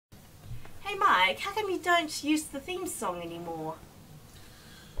Hey Mike, how come you don't use the theme song anymore?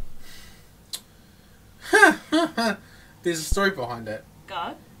 There's a story behind it.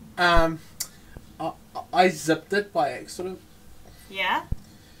 Go. I zipped it by accident. Yeah?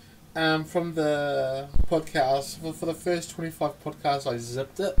 From the podcast, for the first 25 podcasts, I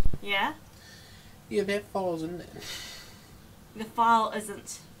zipped it. Yeah? Yeah, that file's in there. The file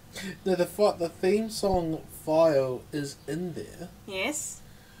isn't. No, the theme song file is in there. Yes?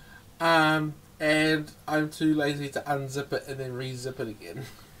 And I'm too lazy to unzip it and then re-zip it again.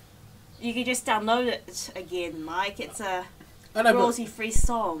 You can just download it again, Mike. It's a I know, royalty-free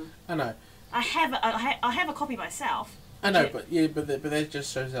song. I know. I have a copy myself. I know, but that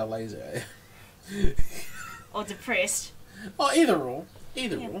just shows how lazy I am. Or depressed. Oh, either or.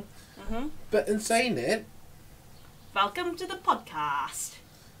 Mm-hmm. But in saying that, Welcome to the podcast.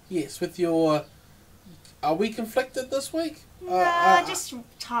 yes, with your... Are we conflicted this week? Nah, just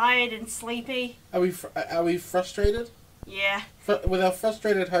tired and sleepy. Are we frustrated? Yeah. With our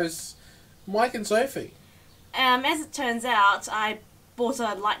frustrated hosts, Mike and Sophie. As it turns out, I bought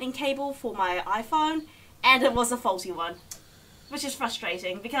a lightning cable for my iPhone, and it was a faulty one. Which is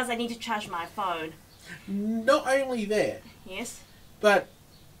frustrating, because I need to charge my phone. Not only that, Yes? but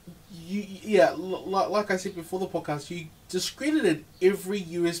like I said before the podcast, you discredited every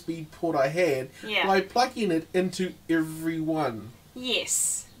USB port I had Yeah. by plugging it into every one.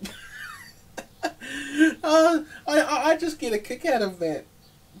 Yes. I just get a kick out of that,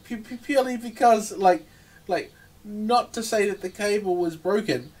 purely because like not to say that the cable was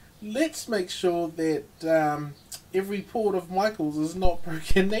broken. Let's make sure that every port of Michael's is not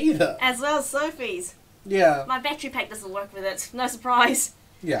broken either. As well as Sophie's. Yeah. My battery pack doesn't work with it. No surprise.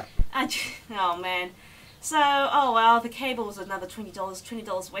 Yeah. Oh man. So, oh well, the cable was another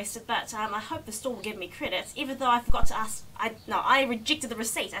 $20 wasted, but I hope the store will give me credit, even though I forgot to ask. I rejected the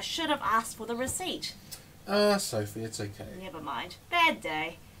receipt. I should have asked for the receipt. Sophie, it's okay. Never mind. Bad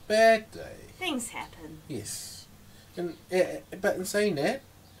day. Bad day. Things happen. Yes. And but in saying that,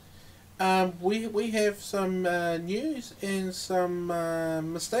 we have some news and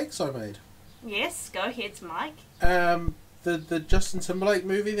some mistakes I made. Yes, go ahead, Mike. The Justin Timberlake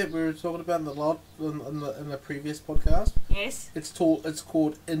movie that we were talking about in the previous podcast. Yes. It's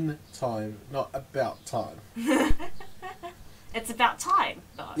called In Time, not About Time. It's about time,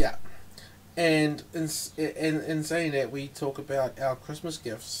 though. Yeah. And in saying that, we talk about our Christmas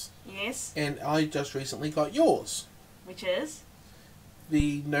gifts. Yes. And I just recently got yours. Which is?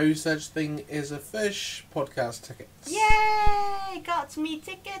 The No Such Thing as a Fish podcast tickets. Yay! Got me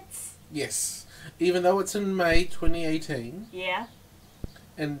tickets. Yes. Even though it's in May 2018. Yeah.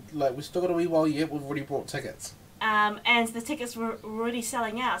 And we still got a wee while yet, we've already bought tickets. And the tickets were already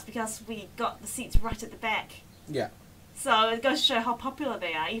selling out because we got the seats right at the back. Yeah. So it goes to show how popular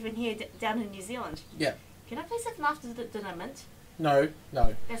they are, even here down in New Zealand. Yeah. Can I please have an after dinner mint? No.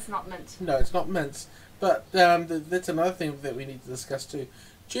 That's not mint. No, it's not mince. But that's another thing that we need to discuss too.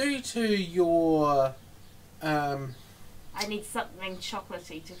 Due to your... I need something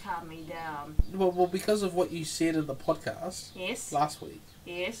chocolatey to calm me down. Well, because of what you said in the podcast Yes. last week,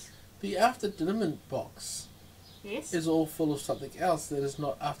 Yes. the after dinner mint box Yes. is all full of something else that is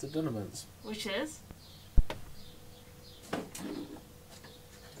not after dinner mints. Which is?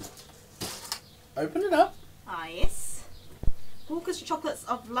 Open it up. Ah, yes. Walker's Chocolates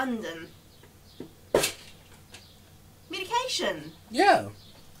of London. Medication. Yeah.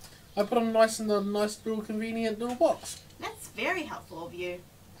 I put them nice in a nice little convenient little box. That's very helpful of you.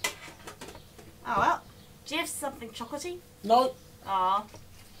 Oh well. Do you have something chocolatey? No. Aw,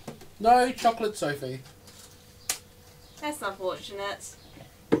 No chocolate, Sophie. that's unfortunate.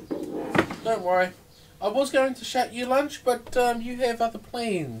 Don't worry. I was going to shout you lunch, but you have other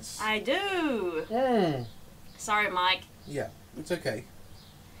plans. I do. Sorry, Mike. Yeah, it's okay.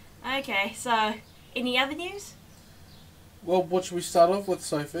 Okay, so any other news? Well, what should we start off with,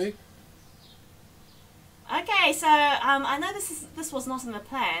 Sophie? Okay, so I know this was not in the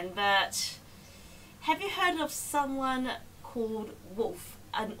plan, but have you heard of someone called Wolff?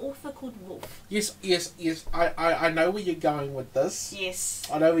 An author called Wolff? Yes. I know where you're going with this. Yes.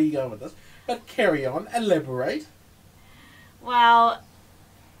 I know where you're going with this. But carry on. Elaborate. Well,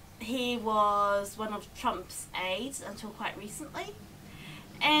 he was one of Trump's aides until quite recently.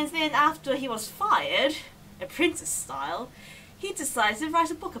 And then after he was fired, Apprentice style, he decided to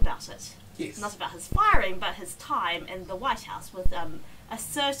write a book about it. Yes. Not about his firing, but his time in the White House with a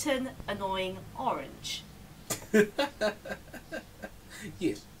certain annoying orange.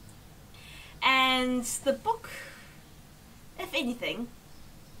 Yes. And the book, if anything,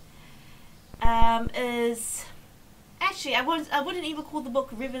 is Actually, I wouldn't even call the book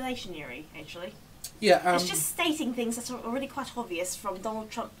revelationary. Actually, Yeah. it's just stating things that are already quite obvious from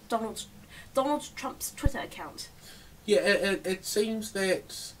Donald Trump's Twitter account. Yeah. It seems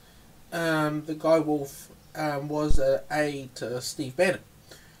that the guy Wolff was an aide to Steve Bannon.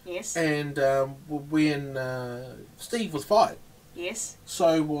 Yes. And when Steve was fired, Yes.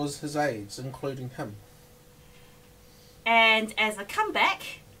 so was his aides, including him. And as a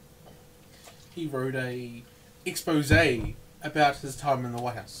comeback, He wrote a expose about his time in the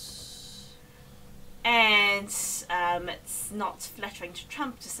White House. and it's not flattering to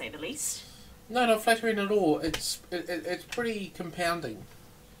Trump, to say the least. No, not flattering at all. It's pretty compounding.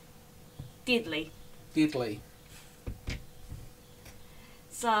 Deadly. Deadly.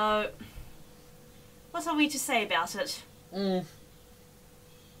 So, what are we to say about it? I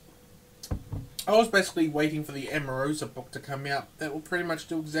was basically waiting for the Amorosa book to come out that will pretty much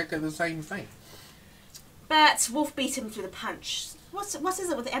do exactly the same thing. But Wolff beat him through the punch. What is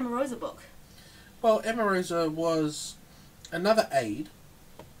it with the Amorosa book? Well, Amorosa was another aide,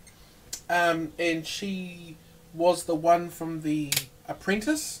 and she was the one from the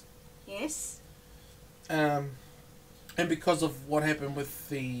Apprentice. Yes. And because of what happened with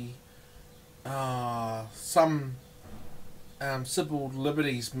the some civil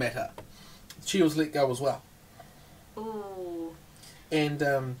liberties matter, she was let go as well. Ooh.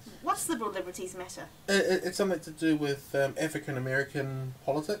 And What's liberal liberties matter? it's something to do with African American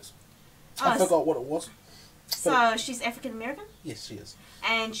politics. Oh, I forgot what it was. So she's African American? Yes, she is.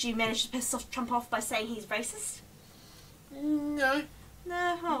 And she managed to piss off Trump off by saying he's racist? No.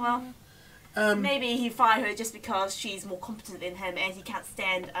 No, oh well. Maybe he fired her just because she's more competent than him and he can't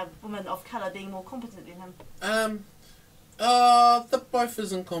stand a woman of colour being more competent than him. They're both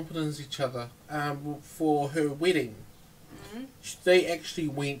as incompetent as each other. For her wedding, they actually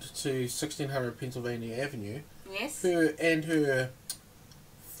went to 1600 Pennsylvania Avenue. Yes. Her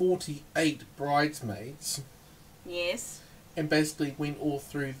 48 bridesmaids. Yes. And basically went all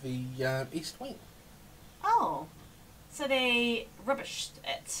through the East Wing. Oh. So they rubbished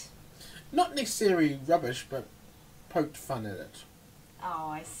it. Not necessarily rubbish, but poked fun at it. Oh,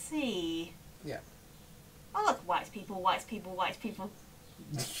 I see. Yeah. Oh, look, white people, white people, white people.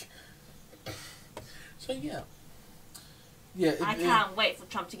 So, yeah. Yeah. I can't wait for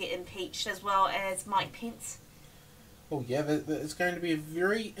Trump to get impeached as well as Mike Pence. Oh, yeah. It's going to be a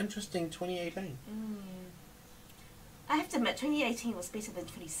very interesting 2018. I have to admit, 2018 was better than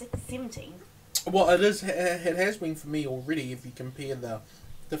 2017. Well, it is. It has been for me already. If you compare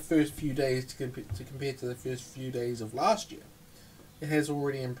the first few days to compare to the first few days of last year, it has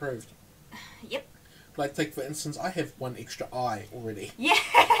already improved. Yep. Like, take for instance, I have one extra eye already. Yeah.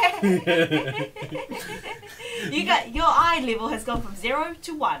 You got your eye level has gone from 0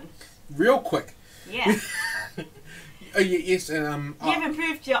 to 1. Real quick. Yeah. Oh, yeah, yes, and you have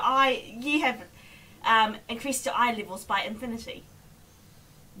improved your eye. You have increased your eye levels by infinity.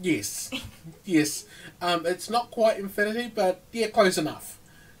 Yes, yes. It's not quite infinity, but yeah, close enough.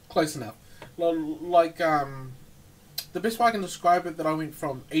 Close enough. Like the best way I can describe it, that I went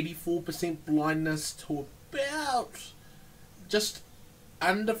from 84% blindness to about just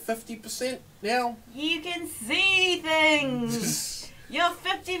under 50% now. You can see things. You're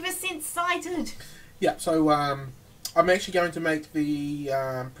 50% sighted. Yeah. So I'm actually going to make the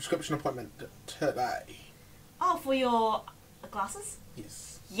prescription appointment today. Oh, for your glasses?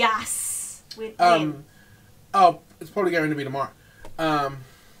 Yes. Yes. When? Oh, it's probably going to be tomorrow.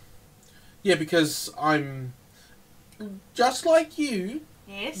 Yeah, because I'm just like you.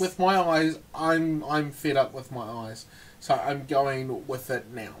 Yes. With my eyes, I'm fed up with my eyes, so I'm going with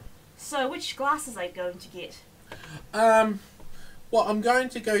it now. So, which glasses are you going to get? Well, I'm going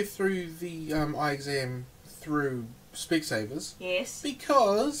to go through the eye exam through Specsavers. Yes.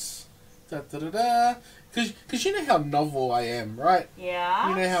 Because Because you know how novel I am, right? Yeah.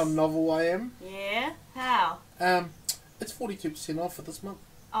 You know how novel I am? Yeah. How? It's 42% off for this month.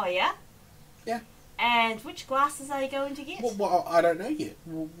 Oh, yeah? Yeah. And which glasses are you going to get? Well, I don't know yet.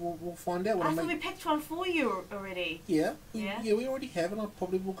 We'll find out when I thought we picked one for you already. Yeah. Yeah? Yeah, we already have, and I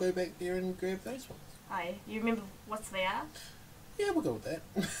probably will go back there and grab those ones. Aye. You remember what they are? Yeah, we'll go with that.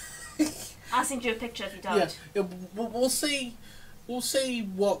 I'll send you a picture if you don't. Yeah, we'll see. We'll see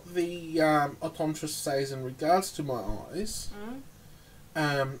what the optometrist says in regards to my eyes.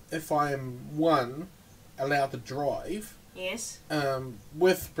 If I am, one, allowed to drive. Yes.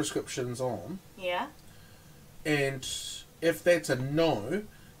 With prescriptions on. Yeah. And if that's a no,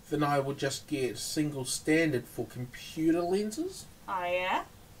 then I will just get single standard for computer lenses. Oh, yeah?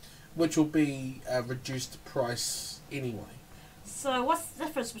 Which will be a reduced price anyway. So what's the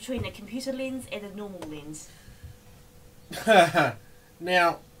difference between a computer lens and a normal lens?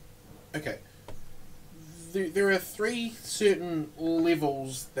 Now, okay. There are three certain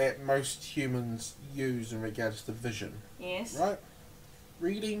levels that most humans use in regards to vision. Yes. Right?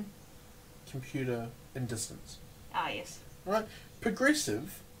 Reading, computer, and distance. Ah, yes. Right?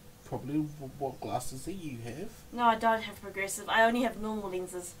 Progressive, probably what glasses that you have. No, I don't have progressive. I only have normal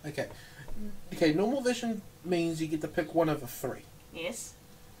lenses. Okay. Okay, normal vision means you get to pick one of the three. Yes.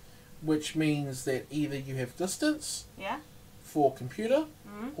 Which means that either you have distance Yeah. for computer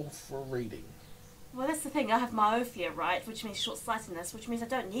Mm. or for reading. Well, that's the thing. I have myopia, right, which means short-sightedness, which means I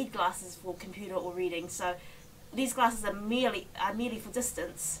don't need glasses for computer or reading. So these glasses are merely for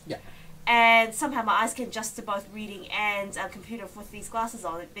distance. Yeah. And somehow my eyes can adjust to both reading and computer with these glasses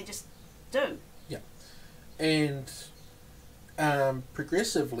on. They just do. Yeah. And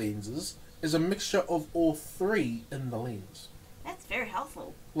progressive lenses is a mixture of all three in the lens. That's very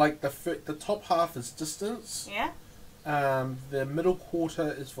helpful. Like the top half is distance. Yeah. The middle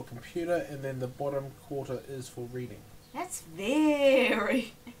quarter is for computer, and then the bottom quarter is for reading. That's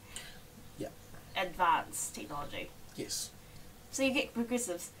very Yeah. advanced technology. Yes. So you get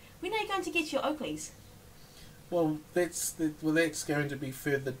progressives. When are you going to get your Oakleys? Well, that's going to be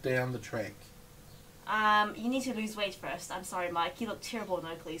further down the track. You need to lose weight first. I'm sorry, Mike. You look terrible in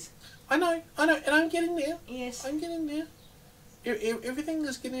Oakleys. I know, and I'm getting there. Yes. I'm getting there. Everything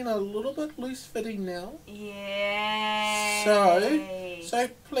is getting a little bit loose fitting now. Yeah. So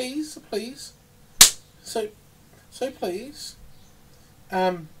please,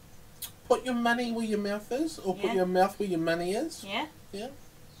 put your money where your mouth is, or put Yeah. your mouth where your money is. Yeah. Yeah.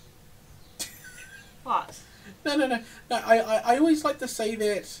 What? No. I always like to say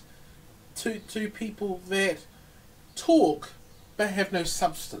that to people that talk but have no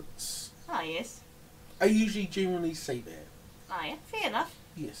substance. Oh yes. I usually genuinely say that. Oh yeah. Fair enough.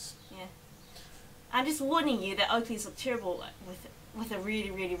 Yes. Yeah. I'm just warning you that Oakleys look terrible with a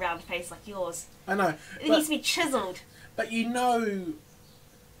really, really round face like yours. I know. It needs to be chiseled. But you know,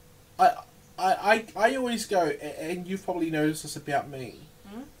 I always go, and you've probably noticed this about me,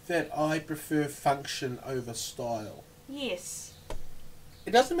 that I prefer function over style. Yes.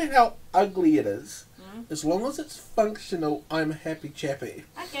 It doesn't matter how ugly it is, as long as it's functional, I'm a happy chappy.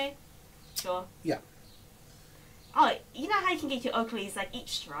 Okay. Sure. Yeah. Oh, you know how you can get your Oakleys like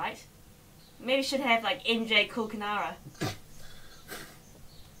etched, right? Maybe you should have like MJ Kulkanara.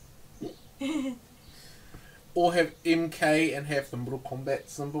 Or have MK and have the Mortal Kombat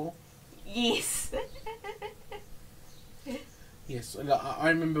symbol. Yes. Yes, and I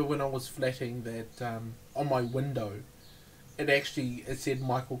remember when I was flatting that on my window, it said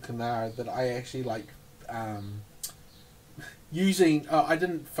Michael Kanara, that I actually like using. I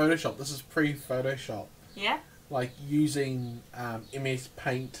didn't Photoshop. This is pre-Photoshop. Yeah. Like using MS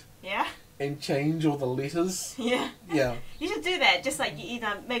Paint. Yeah. And change all the letters. Yeah. Yeah. You should do that. Just like you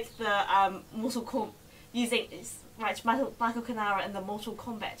make the Mortal Kombat using Michael Kanara and the Mortal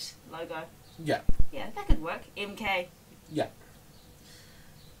Kombat logo. Yeah. Yeah, that could work. MK. Yeah.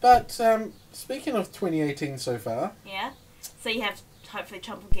 But speaking of 2018 so far. Yeah. So you have hopefully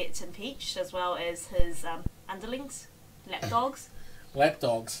Trump will get impeached as well as his underlings, lapdogs.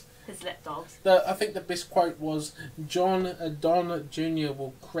 Lapdogs. His lapdogs. I think the best quote was Don Jr.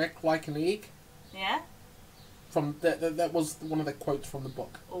 will crack like an egg. Yeah. From that was one of the quotes from the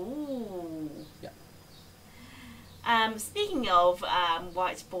book. Ooh. Yeah. Speaking of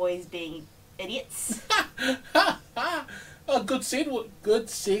white boys being idiots. Oh, good segue. Good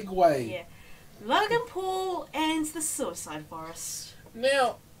segue. Yeah. Logan Paul and the Suicide Forest.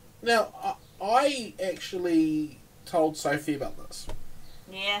 Now, I actually told Sophie about this.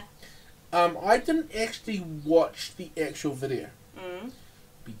 Yeah. I didn't actually watch the actual video.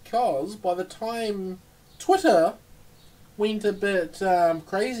 Because by the time Twitter went a bit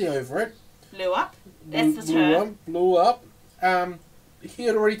crazy over it. Blew up. That's the term. Blew up. He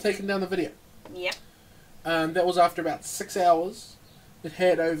had already taken down the video. Yep. That was after about 6 hours. It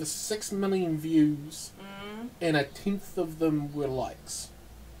had over 6 million views. And 1/10 of them were likes.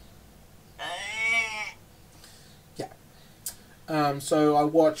 Yeah. So I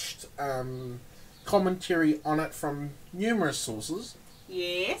watched commentary on it from numerous sources.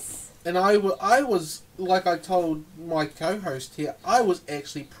 Yes. And I was, like I told my co-host here, I was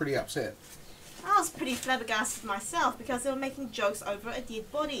actually pretty upset. I was pretty flabbergasted myself because they were making jokes over a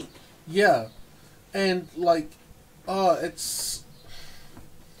dead body. Yeah. And, like, it's...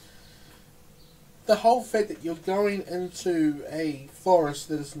 The whole fact that you're going into a forest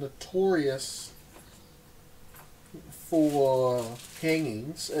that is notorious for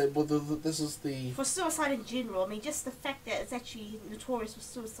hangings, this is the... For suicide in general, I mean, just the fact that it's actually notorious for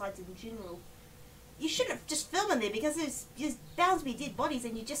suicides in general you shouldn't just film in there because there's bound to be dead bodies,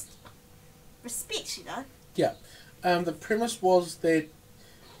 and you just respect, you know. Yeah. The premise was that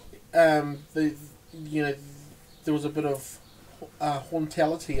the there was a bit of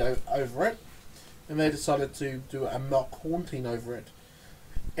hauntality over it, and they decided to do a mock haunting over it,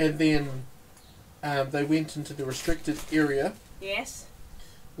 and then they went into the restricted area. Yes.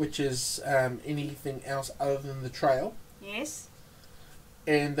 Which is anything else other than the trail. Yes.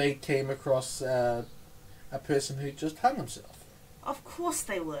 And they came across a person who just hung himself. Of course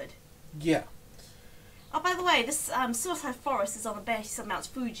they would. Yeah. Oh, by the way, this suicide forest is on the base of Mount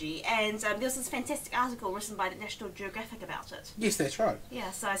Fuji, and there's this fantastic article written by the National Geographic about it. Yes, that's right.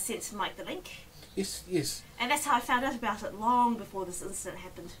 Yeah, so I sent Mike the link. Yes, yes. And that's how I found out about it long before this incident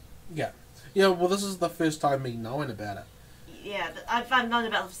happened. Yeah. Yeah, well, this is the first time me knowing about it. Yeah, I've known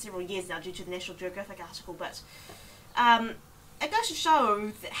about it for several years now due to the National Geographic article, but it goes to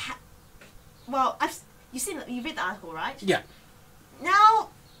show that, you read the article, right? Yeah.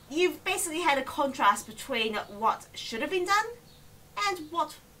 Now, you've basically had a contrast between what should have been done and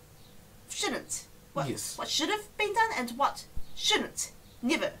what shouldn't. Yes. What should have been done and what shouldn't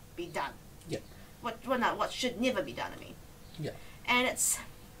never be done. Yeah. What should never be done, I mean. Yeah. And it's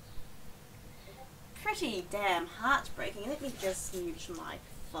pretty damn heartbreaking. Let me just mute my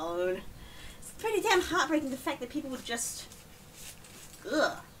phone. It's pretty damn heartbreaking the fact that people would just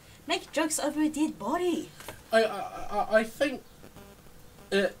make jokes over a dead body. I think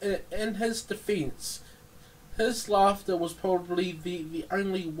in his defence, his laughter was probably the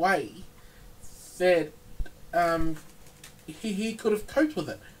only way that he could have coped with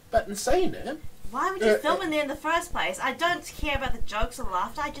it. But in saying it, why would you film in there in the first place? I don't care about the jokes or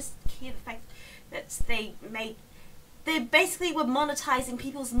laughter. I just care the fact that they basically were monetizing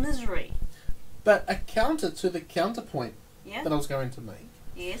people's misery. But a counter to the counterpoint that I was going to make.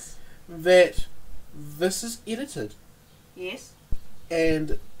 Yes. That this is edited. Yes.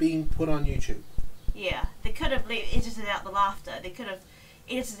 And being put on YouTube. Yeah, they could have edited out the laughter. They could have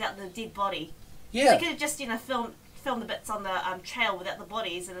edited out the dead body. Yeah. They could have just filmed the bits on the trail without the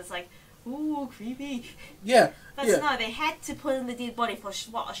bodies, and it's like, ooh, creepy. Yeah. But yeah. no, they had to put in the dead body for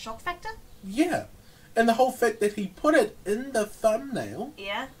a shock factor. Yeah, and the whole fact that he put it in the thumbnail.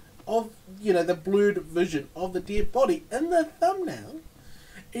 Yeah. Of the blurred vision of the dead body in the thumbnail,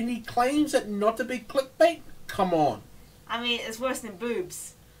 and he claims it not to be clickbait. Come on. I mean, it's worse than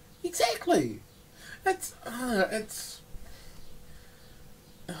boobs. Exactly. And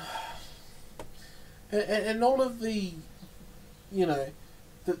all of the the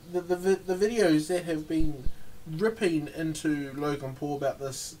videos that have been ripping into Logan Paul about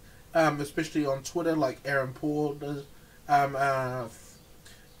this, especially on Twitter, like Aaron Paul does.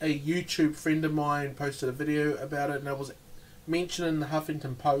 A YouTube friend of mine posted a video about it, and it was mentioned in the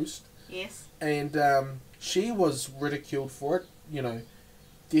Huffington Post. Yes. And she was ridiculed for it,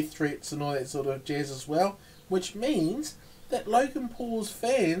 death threats and all that sort of jazz as well, which means that Logan Paul's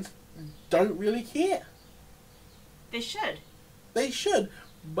fans don't really care. They should. They should,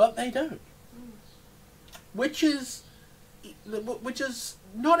 but they don't. Which is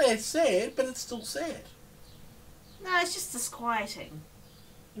not as sad, but it's still sad. No, it's just disquieting.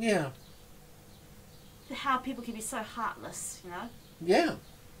 Yeah. How people can be so heartless, Yeah.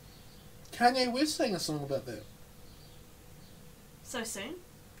 Kanye West sang a song about that. So soon?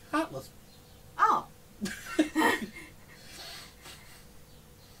 Heartless. Oh.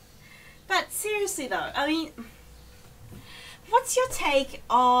 But seriously though, I mean, what's your take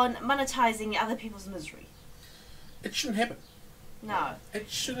on monetizing other people's misery? It shouldn't happen. No. It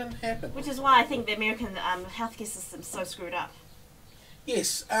shouldn't happen. Which is why I think the American healthcare system's so screwed up.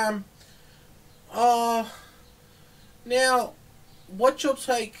 Yes. Now, what's your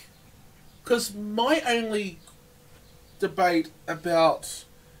take? Because my only debate about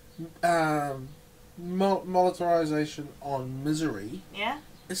monetization on misery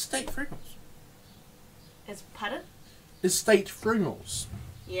is state funerals. Pardon? Is state funerals.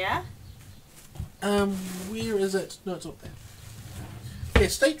 Yeah? Where is it? No, it's not there. Yeah,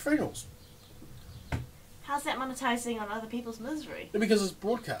 state funerals. How's that monetizing on other people's misery? Because it's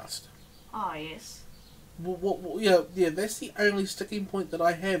broadcast. Oh, yes. Yeah, that's the only sticking point that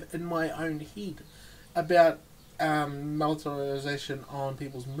I have in my own head about monetization on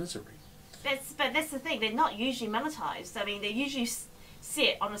people's misery. But that's the thing, they're not usually monetized. I mean, they're usually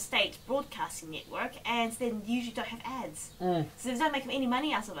set on a state broadcasting network, and then usually don't have ads. So they don't make any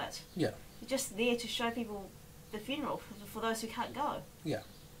money out of it. Yeah. They're just there to show people the funeral for those who can't go. Yeah.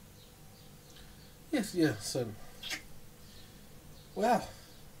 Yes, yeah, so... Wow.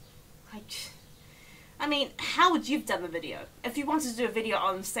 I mean, how would you have done the video? If you wanted to do a video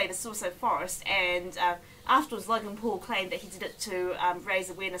on, say, the suicide forest, and afterwards Logan Paul claimed that he did it to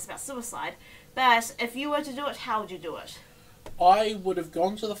raise awareness about suicide, but if you were to do it, how would you do it? I would have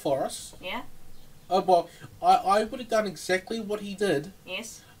gone to the forest. Yeah? Well, I would have done exactly what he did.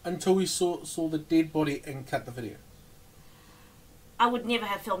 Yes? Until we saw the dead body and cut the video. I would never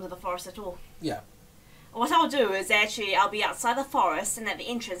have filmed in the forest at all. Yeah. What I'll do is actually, I'll be outside the forest, and at the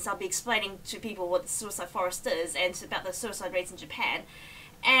entrance I'll be explaining to people what the suicide forest is and about the suicide rates in Japan.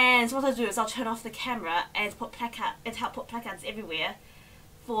 And what I'll do is I'll turn off the camera and help put placards everywhere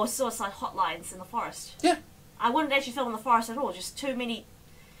for suicide hotlines in the forest. Yeah. I wouldn't actually film in the forest at all, just too many...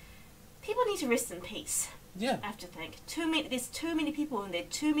 People need to rest in peace. Yeah. I have to think. There's too many people in there,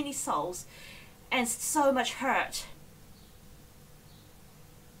 too many souls, and so much hurt.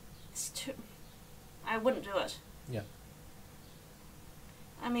 I wouldn't do it. Yeah.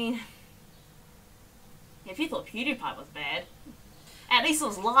 I mean, if you thought PewDiePie was bad, at least it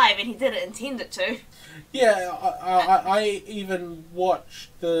was live and he didn't intend it to. Yeah, I even watched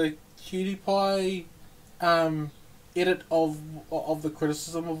the PewDiePie edit of the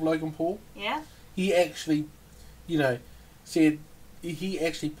criticism of Logan Paul. Yeah? He actually, said he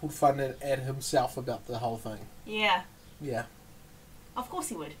actually pulled fun at himself about the whole thing. Yeah. Yeah. Of course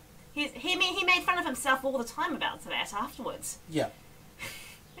he would. He made fun of himself all the time about that afterwards. Yeah.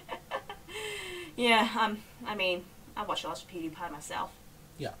 Yeah, I mean, I watch a lot of PewDiePie myself.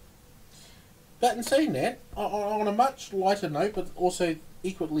 Yeah. But in saying that, on a much lighter note, but also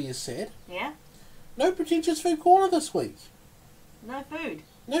equally as sad. Yeah? No Pretentious Food Corner this week. No food.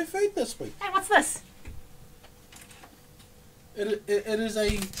 No food this week. Hey, what's this? It is a...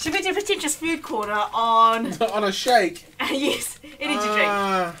 Should we do Pretentious Food Corner on... on a shake? Yes, energy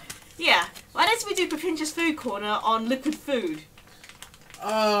drink. Yeah. Why don't we do Pretentious Food Corner on liquid food?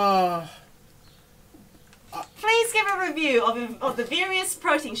 Please give a review of the various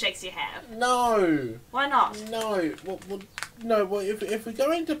protein shakes you have. No. Why not? No. Well, if we're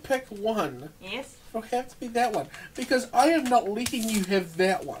going to pick one... Yes? It'll have to be that one. Because I am not letting you have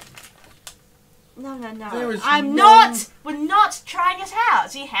that one. No. We're not trying it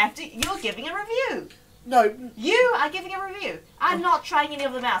out. You're giving a review. No. You are giving a review. I'm not trying any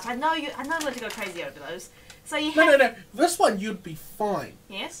of them out. I know I'm going to go crazy over those. So you have... No. This one you'd be fine.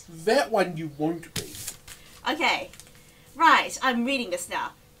 Yes? That one you won't be. Okay. Right, I'm reading this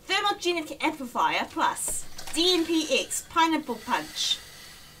now. Thermogenic Amplifier Plus. DNPX Pineapple Punch.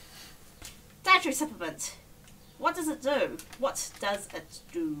 Dietary supplement. What does it do? What does it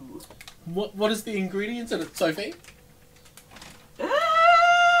do? What is the ingredients in it, Sophie?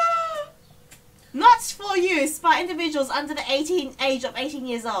 Not for use by individuals under the age of 18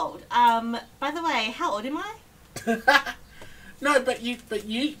 years old. By the way, how old am I? No, but you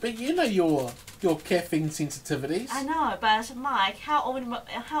know your caffeine sensitivities. I know, but Mike, how old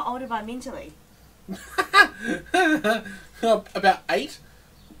am I mentally? About 8.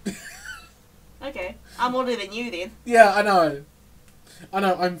 Okay, I'm older than you then. Yeah, I know.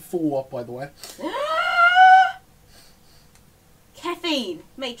 I'm 4, by the way. Caffeine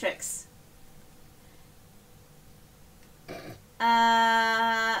Matrix.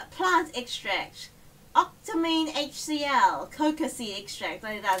 Plant extract. Octamine HCl. Coca seed extract.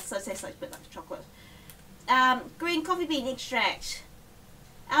 It does, so it tastes like a bit like chocolate. Green coffee bean extract.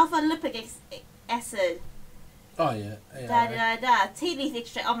 Alpha lipic acid. Oh yeah. Tea leaf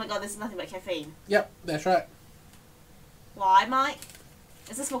extract. Oh my god, this is nothing but caffeine. Yep, that's right. Why, Mike?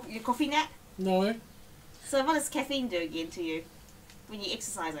 Is this for your coffee nap? No. So what does caffeine do again to you when you're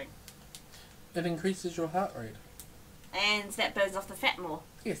exercising? It increases your heart rate. And that burns off the fat more.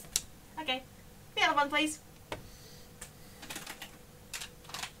 Yes. Okay. The other one, please.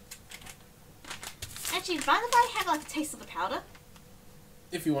 Actually, by the way, have like a taste of the powder.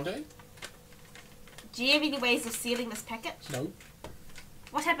 If you want to. Do you have any ways of sealing this packet? No.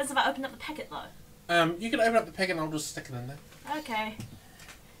 What happens if I open up the packet though? You can open up the packet and I'll just stick it in there. Okay.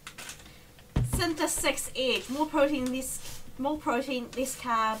 Synta 6 egg. More protein, less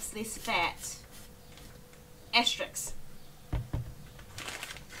carbs, less fat. Asterisk.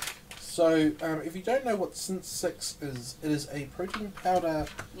 So, if you don't know what Synth 6 is, it is a protein powder.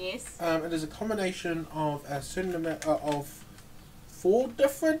 Yes. It is a combination of a certain amount of 4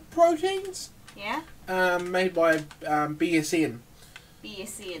 different proteins. Yeah. Made by BSN.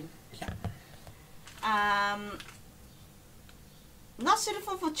 BSN. Yeah. Not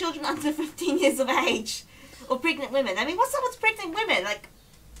suitable for children under 15 years of age or pregnant women. I mean, what's up with pregnant women? Like.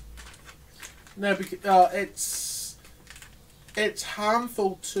 No, because it's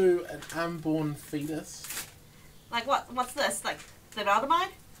harmful to an unborn fetus. Like what? What's this? Like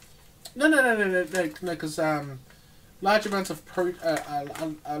thalidomide? No, because large amounts of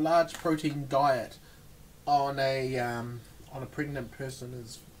a large protein diet on a pregnant person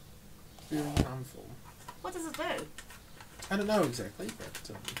is very harmful. What does it do? I don't know exactly,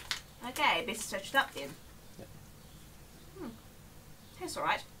 but Okay, better search it up then. Yeah. Tastes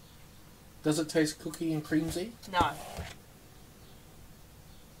alright. Does it taste cookie and creamsy? No.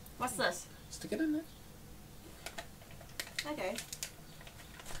 What's this? Stick it in there. Okay.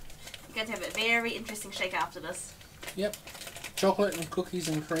 You're going to have a very interesting shake after this. Yep. Chocolate and cookies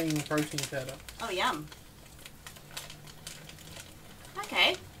and cream protein powder. Oh, yum.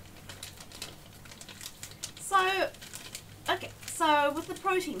 Okay. So with the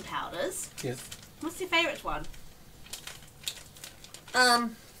protein powders, Yes. what's your favourite one? I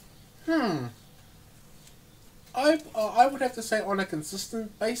would have to say on a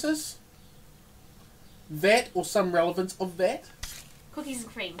consistent basis, that or some relevance of that. Cookies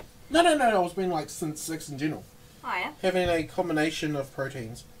and cream. No, I was being like since six in general. Oh, yeah. Having a combination of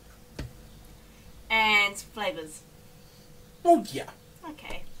proteins. And flavours. Well, yeah.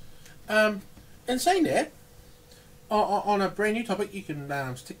 Okay. And saying that, on a brand new topic, you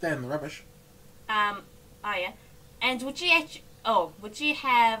can stick that in the rubbish. Oh, yeah. And would you have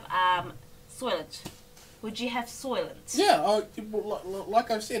Soylent? Would you have Soylent? Yeah, like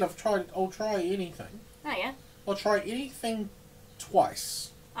I've said, I'll try anything. Oh, yeah. I'll try anything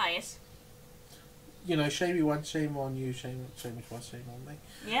twice. Oh, yes. You know, shame me once, shame on you, shame me twice, shame on me.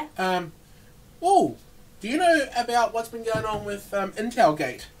 Yeah. Oh, do you know about what's been going on with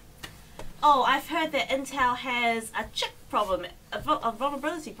Intelgate? Oh, I've heard that Intel has a chip problem, a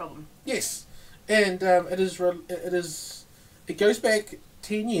vulnerability problem. Yes, and it goes back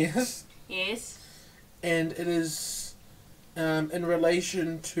 10 years. Yes. And it is in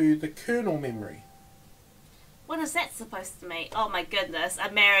relation to the kernel memory. What is that supposed to mean? Oh my goodness, a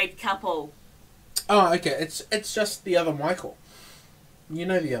married couple. Oh, okay. It's just the other Michael. You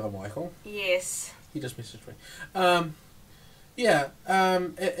know the other Michael. Yes. He just messaged me.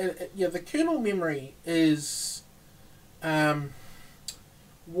 The kernel memory is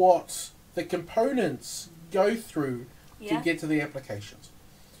what the components go through to get to the applications.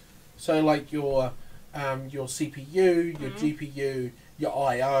 So like your CPU, your GPU, your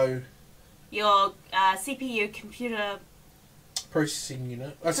I/O, your CPU computer processing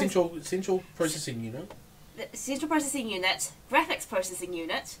unit, central processing unit, the central processing unit, graphics processing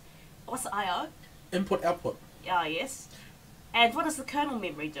unit. What's the I/O? input output. Ah, yes. And what does the kernel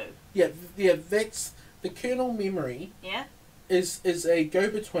memory do? Yeah. That's the kernel memory. Yeah. Is a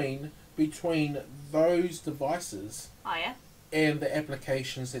go-between between those devices. Oh, yeah. And the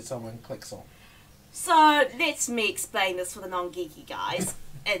applications that someone clicks on. So let me explain this for the non-geeky guys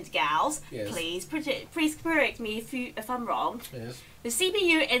and gals. Yes. Please correct me if I'm wrong. Yes. The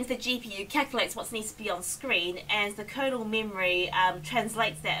CPU and the GPU calculates what needs to be on screen, and the kernel memory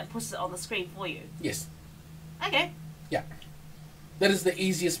translates that and puts it on the screen for you. Yes. Okay. Yeah. That is the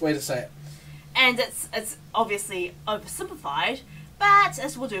easiest way to say it. And it's obviously oversimplified, but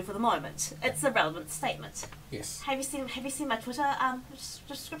as we'll do for the moment, it's a relevant statement. Yes. Have you seen my Twitter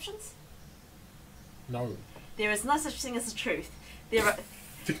descriptions? No. There is no such thing as the truth.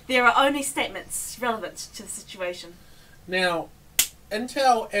 There are only statements relevant to the situation. Now,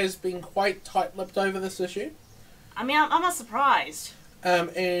 Intel has been quite tight-lipped over this issue. I mean, I'm not surprised.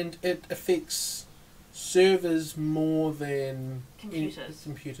 And it affects servers more than Computers.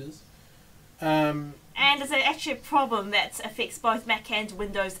 And it's actually a problem that affects both Mac and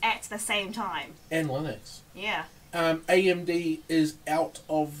Windows at the same time. And Linux. Yeah. AMD is out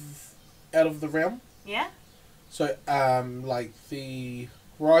of the realm. Yeah. So like the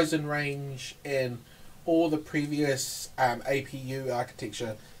Ryzen range and all the previous APU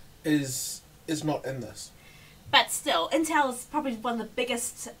architecture is not in this. But still, Intel is probably one of the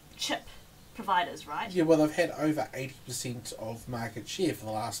biggest chip providers, right? Yeah, well, they've had over 80% of market share for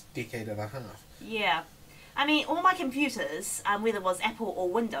the last decade and a half. Yeah. I mean, all my computers, whether it was Apple or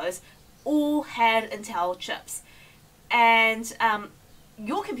Windows, all had Intel chips. And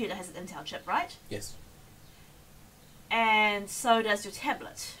your computer has an Intel chip, right? Yes. And so does your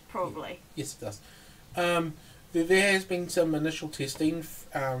tablet, probably. Yeah. Yes, it does. There has been some initial testing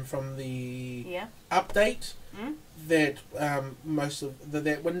from the update that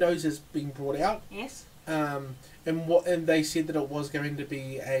that Windows has been brought out. Yes. And they said that it was going to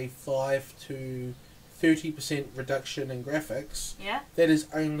be a 5 to 30% reduction in graphics. Yeah. That is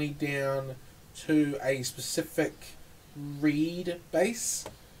only down to a specific read base.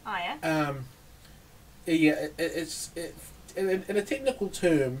 Oh yeah. It's in a technical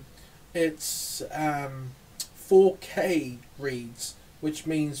term, it's 4K reads which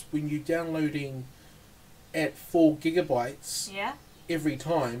means when you're downloading at 4 gigabytes Yeah. every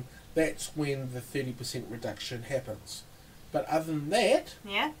time, that's when the 30% reduction happens. But other than that,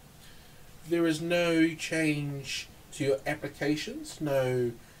 Yeah. there is no change to your applications,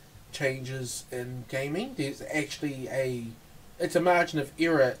 no changes in gaming. There's actually it's a margin of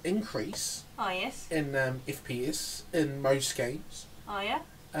error increase Oh, yes. in FPS in most games. Oh, yeah.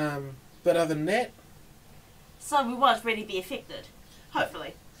 But other than that, So we won't really be affected.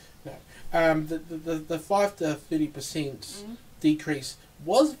 Hopefully. no. The 5 to 30% Mm. decrease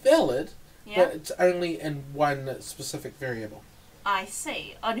was valid, Yeah. but it's only in one specific variable. I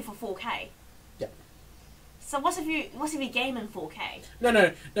see. Only for 4K. Yeah. So what if you game in 4K?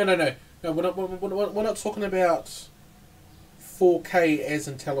 No. We're not talking about 4K as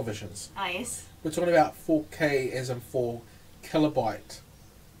in televisions. Ah, yes. We're talking about 4K as in 4 kilobyte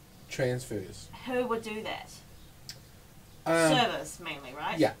transfers. Who would do that? Servers mainly,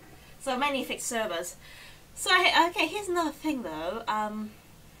 right? Yeah. So it mainly affects servers. So okay, here's another thing though.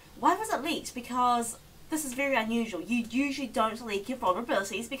 Why was it leaked? Because this is very unusual. You usually don't leak your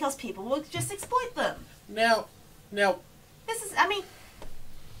vulnerabilities because people will just exploit them. Now, This is, I mean,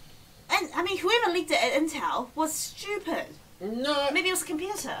 whoever leaked it at Intel was stupid. no, Maybe it was a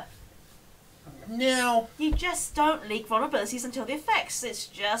computer. now, You just don't leak vulnerabilities until they're fixed. It's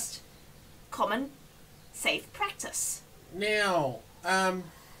just common, safe practice. now, I'm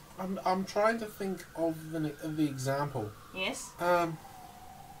trying to think of the example. Yes.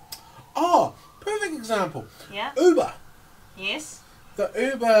 Perfect example. Yeah. Uber. Yes. The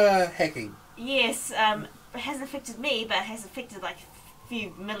Uber hacking. Yes. It hasn't affected me, but it has affected like a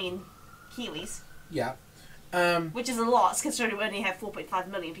few million Kiwis, Yeah. which is a lot considering we only have 4.5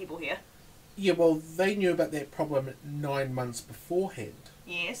 million people here. Yeah, well, they knew about that problem 9 months beforehand.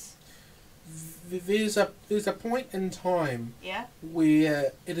 Yes. There's a point in time Yeah.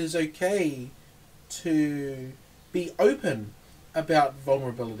 where it is okay to be open about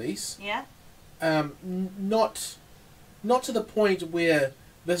vulnerabilities. Yeah. Not to the point where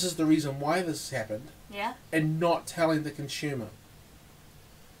this is the reason why this happened, Yeah. and not telling the consumer.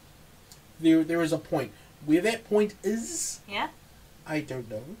 There is a point. Where that point is, Yeah. I don't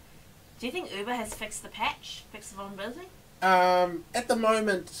know. Do you think Uber has fixed the patch, fixed the vulnerability? At the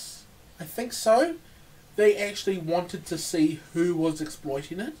moment, I think so. They actually wanted to see who was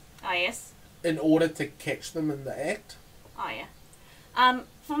exploiting it Oh yes. in order to catch them in the act. Oh yeah.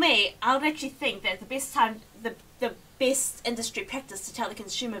 For me, I would actually think that the best industry practice to tell the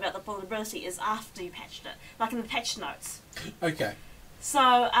consumer about the vulnerability is after you patched it, like in the patch notes. Okay.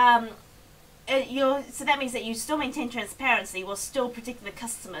 So, so that means that you still maintain transparency while still protecting the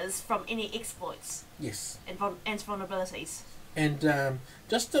customers from any exploits Yes. and vulnerabilities. And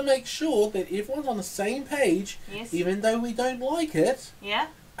just to make sure that everyone's on the same page, Yes. even though we don't like it, Yeah.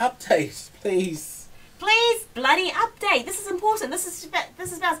 update, please. Please, bloody update. This is important. This is about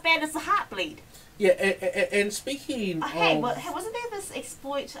as bad as the heartbleed. Yeah, and speaking Hey, of... wasn't there this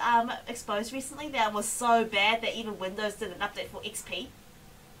exploit exposed recently that was so bad that even Windows did an update for XP?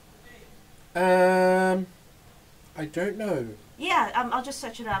 I don't know. Yeah, I'll just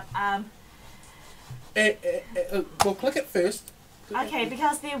search it up. Well, click it first. Okay,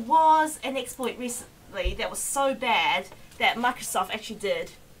 because there was an exploit recently that was so bad that Microsoft actually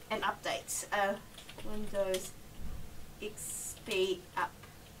did an update. Windows XP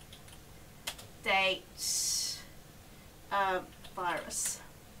update virus.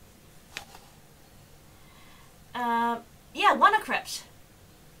 Yeah, WannaCrypt.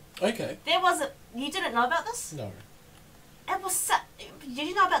 Okay. There was a. You didn't know about this? No. It was. Did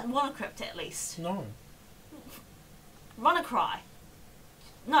you know about WannaCrypt at least? No. WannaCry.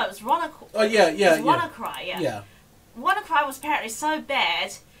 No, it was WannaCry. Oh, yeah. It was WannaCry, yeah. Yeah. WannaCry was apparently so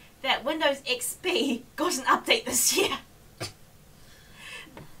bad that Windows XP got an update this year.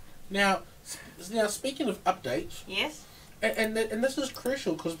 Now, speaking of updates, Yes? and this is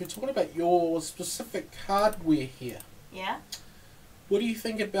crucial because we're talking about your specific hardware here. Yeah? What do you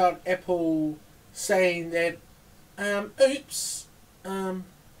think about Apple saying that, oops,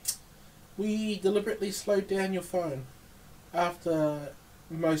 we deliberately slowed down your phone after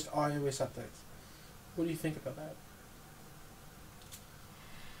most iOS updates? What do you think about that?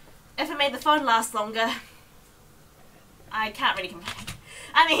 If it made the phone last longer, I can't really complain.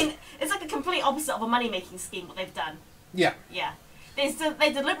 I mean, it's like the complete opposite of a money-making scheme, what they've done. Yeah. Yeah. They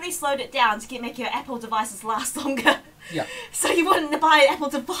deliberately slowed it down to make your Apple devices last longer. Yeah. So you wouldn't buy an Apple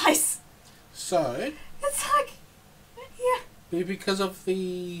device. So, It's like, yeah. because of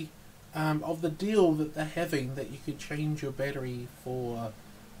the deal that they're having, that you could change your battery for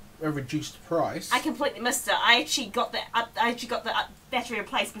a reduced price. I completely missed it. I actually got the battery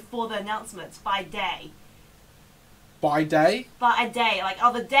replaced before the announcement by day. By day? By a day, like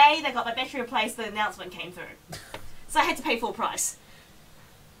the day they got my battery replaced, the announcement came through. So I had to pay full price.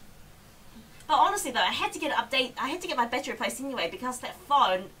 But honestly though, I had to get my battery replaced anyway because that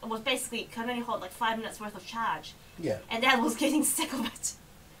phone was basically could only hold like 5 minutes worth of charge. Yeah. And Dad was getting sick of it.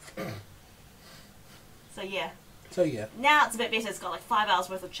 So yeah. Now it's a bit better. It's got like 5 hours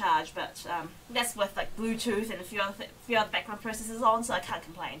worth of charge, but that's with like Bluetooth and a few other background processors on, so I can't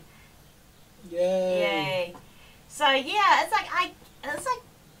complain. Yay. So yeah, I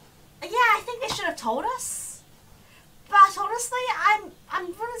think they should have told us. But honestly,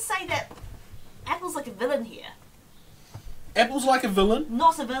 I'm gonna say that Apple's like a villain here. Apple's like a villain?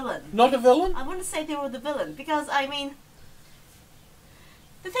 Not a villain. Not a villain? I wouldn't say they were the villain because I mean,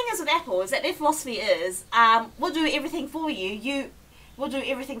 the thing is with Apple is that their philosophy is, we'll do everything for you. We'll do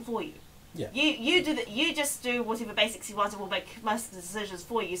everything for you. Yeah. You just do whatever basics you want, and we'll make most of the decisions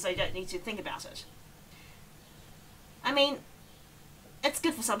for you, so you don't need to think about it. I mean, it's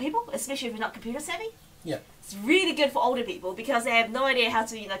good for some people, especially if you're not computer savvy. Yeah. It's really good for older people because they have no idea how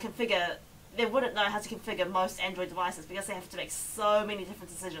to, configure. They wouldn't know how to configure most Android devices because they have to make so many different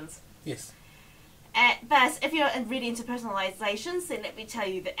decisions. Yes. But if you're really into personalizations, then let me tell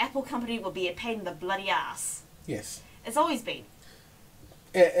you, the Apple company will be a pain in the bloody ass. Yes. It's always been.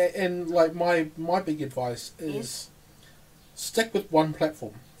 And like my big advice is stick with one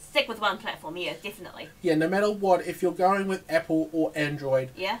platform. Stick with one platform, yeah, definitely. Yeah, no matter what, if you're going with Apple or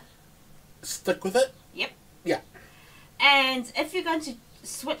Android, stick with it. Yep. Yeah. And if you're going to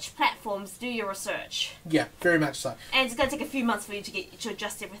switch platforms, do your research. Yeah, very much so. And it's going to take a few months for you to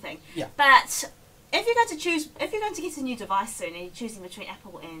adjust everything. Yeah. But if you're going to get a new device soon and you're choosing between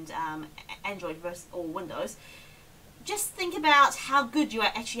Apple and Android or Windows, just think about how good you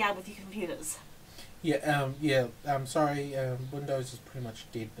actually are with your computers. Sorry, Windows is pretty much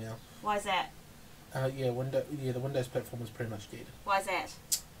dead now. Why is that? The Windows platform is pretty much dead. Why is that?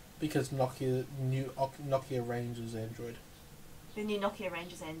 Because Nokia range is Android. The new Nokia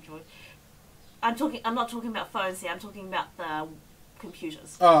range is Android. I'm not talking about phones here. I'm talking about the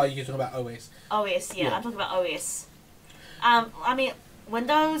computers. Oh, you're talking about OS. OS, yeah. I'm talking about OS. I mean,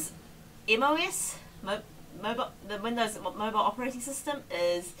 Windows, MOS, the Windows mobile operating system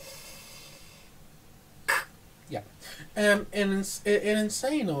is. Yeah, and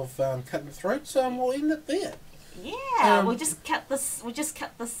insane of cutting the throats. We'll end it there. Yeah, we'll just cut this. Hey,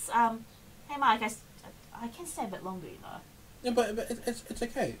 Mike, I can stay a bit longer, you know. Yeah, but it's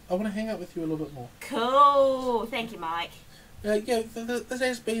okay. I want to hang out with you a little bit more. Cool. Thank you, Mike. This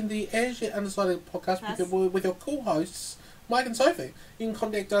has been the As Yet Undecided podcast with your cool hosts, Mike and Sophie. You can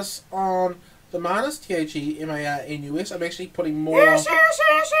contact us on the Manus, THEMARNUS. I'm actually putting more. I'm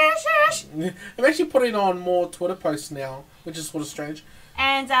actually putting on more Twitter posts now, which is sort of strange.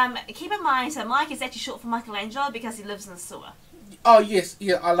 And keep in mind, so Mike is actually short for Michelangelo because he lives in the sewer. Oh yes,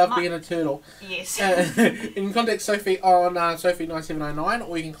 yeah, I love being a turtle. Yes. You can contact Sophie on Sophie9709,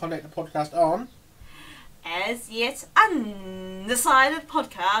 or you can contact the podcast on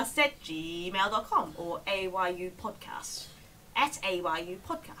asyetundecidedpodcast@gmail.com or AYUpodcast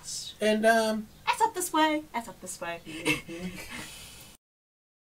 @AYUpodcast. And At up this way.